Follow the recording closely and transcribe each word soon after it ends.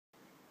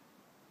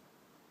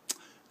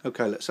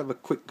Okay, let's have a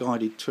quick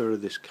guided tour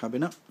of this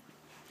cabinet,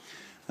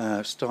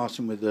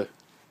 starting with the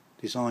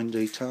design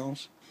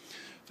details.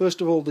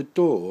 First of all, the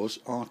doors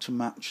are to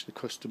match the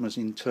customer's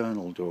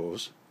internal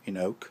doors in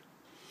oak,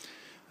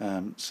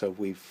 so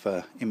we've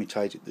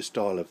imitated the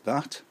style of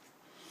that.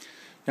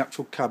 The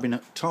actual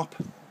cabinet top,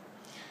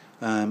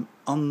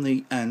 on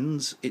the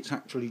ends it's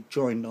actually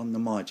joined on the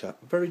mitre.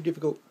 Very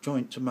difficult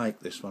joint to make,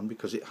 this one,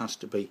 because it has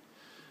to be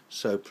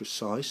so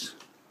precise.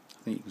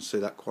 I think you can see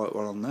that quite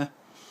well on there.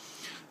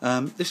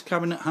 This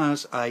cabinet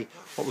has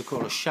what we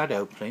call a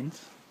shadow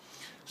plinth,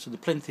 so the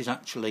plinth is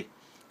actually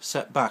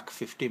set back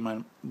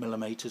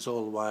 50mm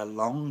all the way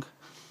along,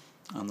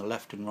 on the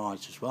left and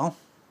right as well.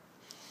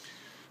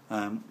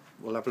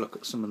 We'll have a look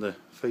at some of the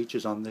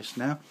features on this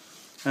now.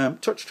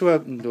 Touch to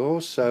open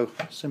doors, so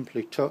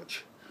simply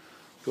touch,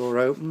 door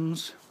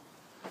opens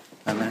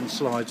and then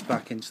slides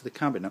back into the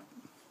cabinet.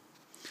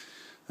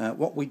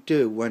 What we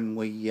do when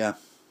we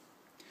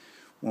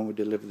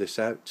deliver this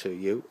out to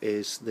you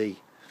is the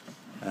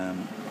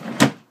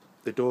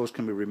doors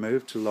can be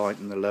removed to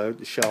lighten the load,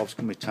 the shelves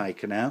can be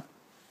taken out,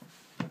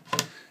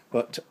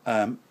 but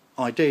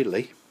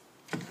ideally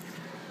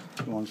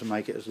we want to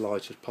make it as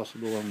light as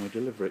possible when we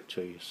deliver it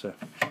to you. So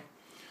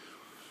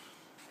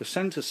the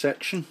centre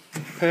section,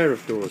 pair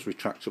of doors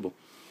retractable.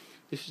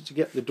 This is to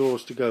get the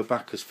doors to go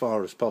back as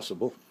far as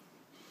possible.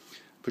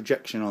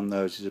 Projection on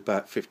those is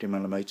about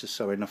 50mm,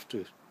 so enough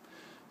to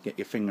get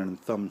your finger and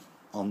thumb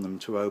on them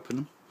to open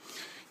them.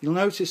 You'll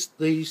notice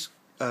these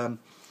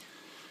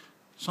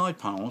side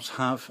panels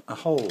have a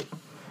hole.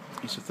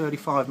 It's a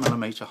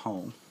 35mm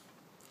hole,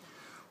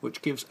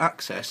 which gives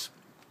access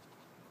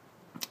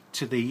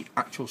to the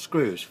actual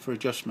screws for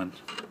adjustment.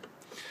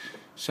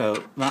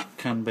 So that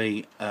can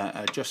be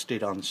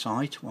adjusted on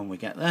site when we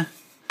get there,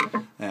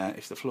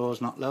 if the floor is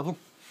not level.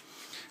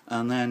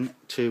 And then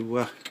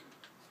to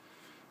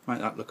make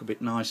that look a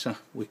bit nicer,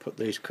 we put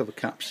these cover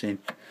caps in,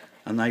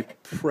 and they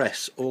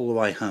press all the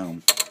way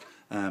home.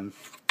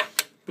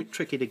 Bit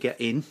tricky to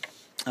get in.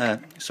 A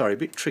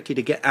bit tricky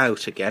to get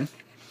out again,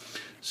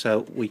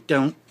 so we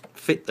don't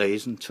fit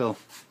these until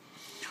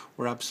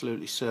we're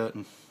absolutely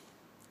certain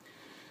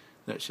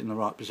that it's in the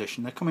right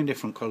position. They come in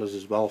different colours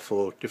as well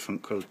for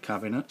different coloured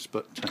cabinets,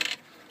 but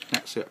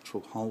that's the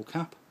actual hole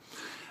cap.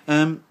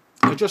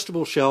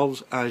 Adjustable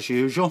shelves as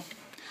usual.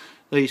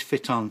 These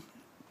fit on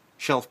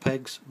shelf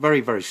pegs,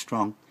 very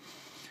strong.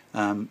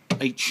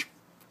 Each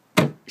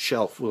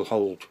shelf will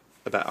hold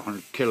about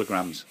 100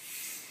 kilograms.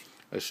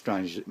 As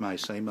strange as it may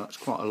seem, that's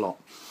quite a lot.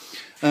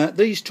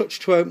 These touch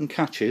to open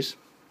catches.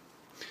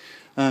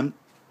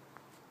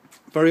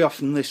 Very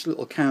often this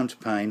little counter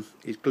pane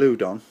is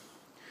glued on,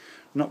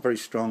 not very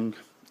strong,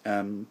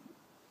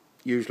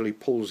 usually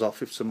pulls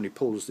off if somebody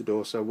pulls the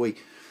door, so we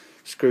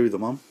screw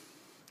them on.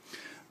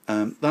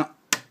 That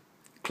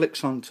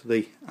clicks onto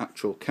the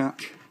actual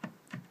catch,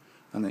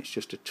 and it's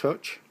just a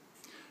touch.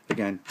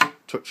 Again,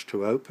 touch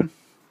to open.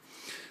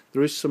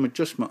 There is some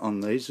adjustment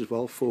on these as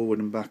well, forward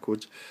and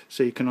backwards,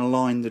 so you can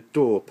align the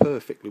door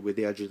perfectly with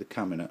the edge of the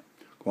cabinet.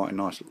 Quite a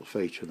nice little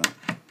feature, that.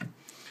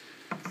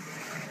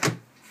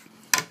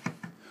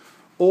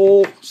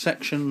 All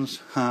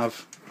sections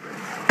have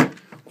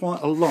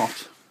quite a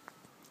lot,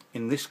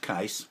 in this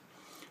case,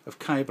 of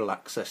cable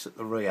access at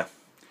the rear.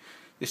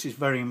 This is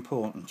very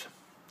important,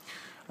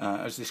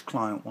 as this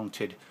client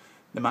wanted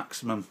the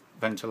maximum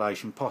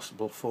ventilation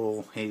possible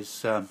for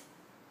his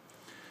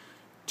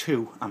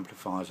 2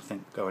 amplifiers, I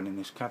think, going in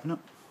this cabinet.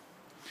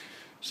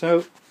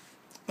 So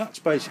that's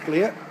basically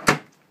it.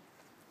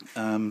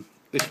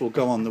 This will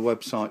go on the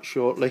website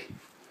shortly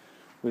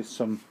with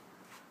some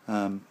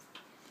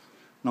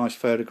nice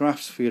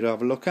photographs for you to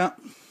have a look at.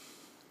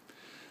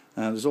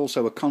 There's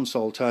also a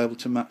console table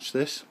to match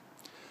this,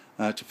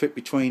 to fit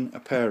between a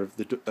pair of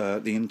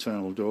the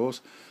internal doors,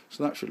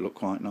 so that should look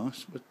quite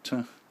nice. But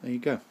there you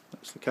go,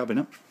 that's the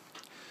cabinet.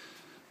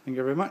 Thank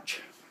you very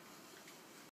much.